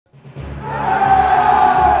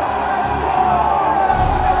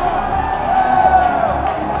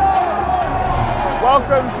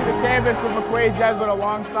Welcome to the campus of McQuaid Jesuit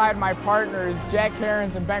alongside my partners Jack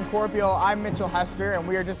Cairns and Ben Corpiel. I'm Mitchell Hester, and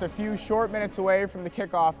we are just a few short minutes away from the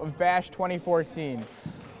kickoff of Bash 2014.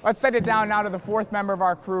 Let's set it down now to the fourth member of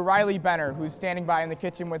our crew, Riley Benner, who's standing by in the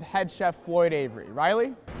kitchen with head chef Floyd Avery.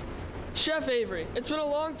 Riley? Chef Avery, it's been a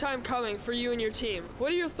long time coming for you and your team.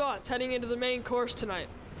 What are your thoughts heading into the main course tonight?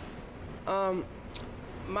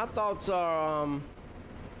 My thoughts are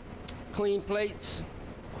clean plates,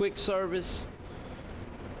 quick service,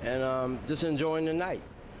 and just enjoying the night,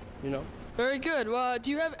 you know. Very good. Well, do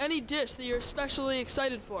you have any dish that you're especially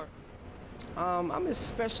excited for? I'm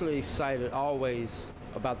especially excited always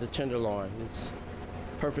about the tenderloin. It's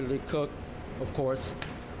perfectly cooked, of course.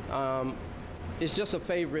 It's just a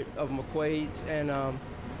favorite of McQuaid's, and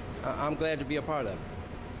I'm glad to be a part of it.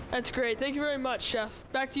 That's great. Thank you very much, Chef.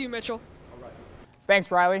 Back to you, Mitchell. All right. Thanks,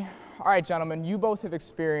 Riley. All right, gentlemen, you both have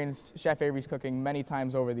experienced Chef Avery's cooking many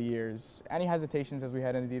times over the years. Any hesitations as we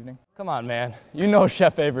head into the evening? Come on, man. You know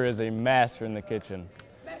Chef Avery is a master in the kitchen.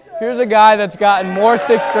 Here's a guy that's gotten more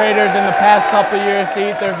sixth graders in the past couple of years to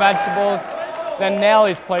eat their vegetables than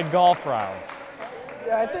Nally's played golf rounds.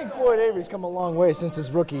 Yeah, I think Floyd Avery's come a long way since his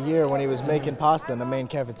rookie year when he was making pasta in the main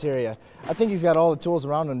cafeteria. I think he's got all the tools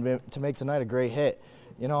around him to make tonight a great hit.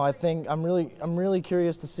 You know, I think I'm really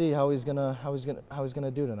curious to see how he's gonna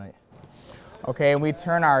do tonight. Okay, and we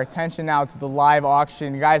turn our attention now to the live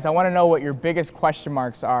auction. Guys, I want to know what your biggest question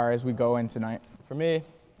marks are as we go in tonight. For me,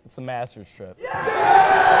 it's the Masters trip. Yeah!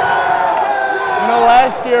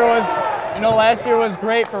 Last year was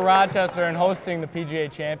great for Rochester in hosting the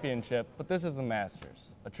PGA Championship, but this is the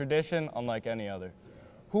Masters, a tradition unlike any other.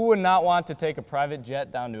 Who would not want to take a private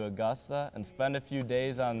jet down to Augusta and spend a few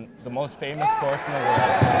days on the most famous course in the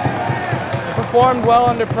world? It performed well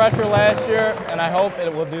under pressure last year, and I hope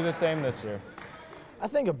it will do the same this year. I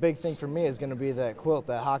think a big thing for me is going to be that quilt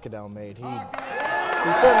that Hockaday made. He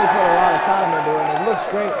certainly put a lot of time into it, and it looks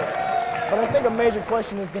great. But I think a major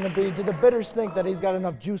question is going to be, do the bidders think that he's got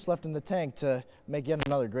enough juice left in the tank to make yet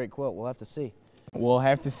another great quilt? We'll have to see. We'll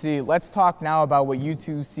have to see. Let's talk now about what you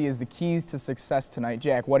two see as the keys to success tonight.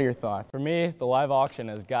 Jack, what are your thoughts? For me, the live auction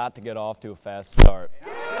has got to get off to a fast start.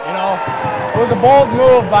 You know, it was a bold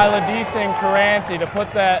move by Ladisa and Caranci to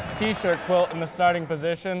put that t-shirt quilt in the starting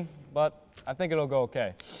position, but I think it'll go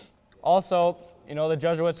okay. Also, you know, the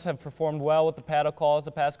Jesuits have performed well with the paddle calls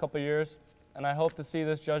the past couple of years, and I hope to see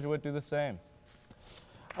this Jesuit do the same.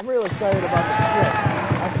 I'm really excited about the trips.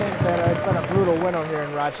 I think that it's been a brutal winter here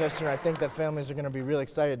in Rochester, and I think that families are going to be really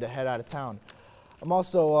excited to head out of town. I'm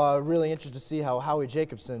also really interested to see how Howie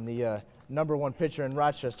Jacobson, the #1 pitcher in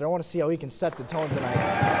Rochester, I want to see how he can set the tone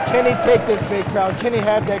tonight. Can he take this big crowd? Can he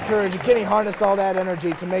have that courage? And can he harness all that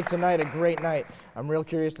energy to make tonight a great night? I'm real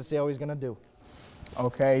curious to see how he's going to do.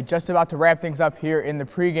 Okay, just about to wrap things up here in the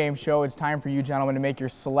pregame show. It's time for you gentlemen to make your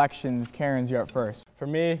selections. Cairns, you're up first. For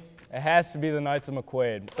me, it has to be the Knights of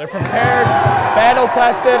McQuaid. They're prepared,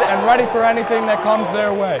 battle-tested, and ready for anything that comes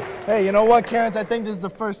their way. Hey, you know what, Cairns? I think this is the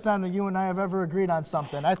first time that you and I have ever agreed on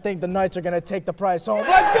something. I think the Knights are going to take the prize home.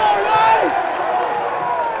 Let's go, Knights!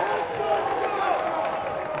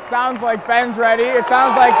 It sounds like Ben's ready. It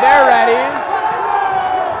sounds like they're ready.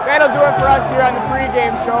 That'll do it for us here on the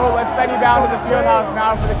pregame show. Let's send you down to the fieldhouse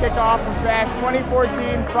now for the kickoff of Bash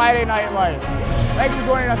 2014 Friday Night Lights. Thanks for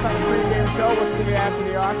joining us on the pregame show. We'll see you after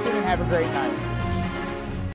the auction, and have a great night.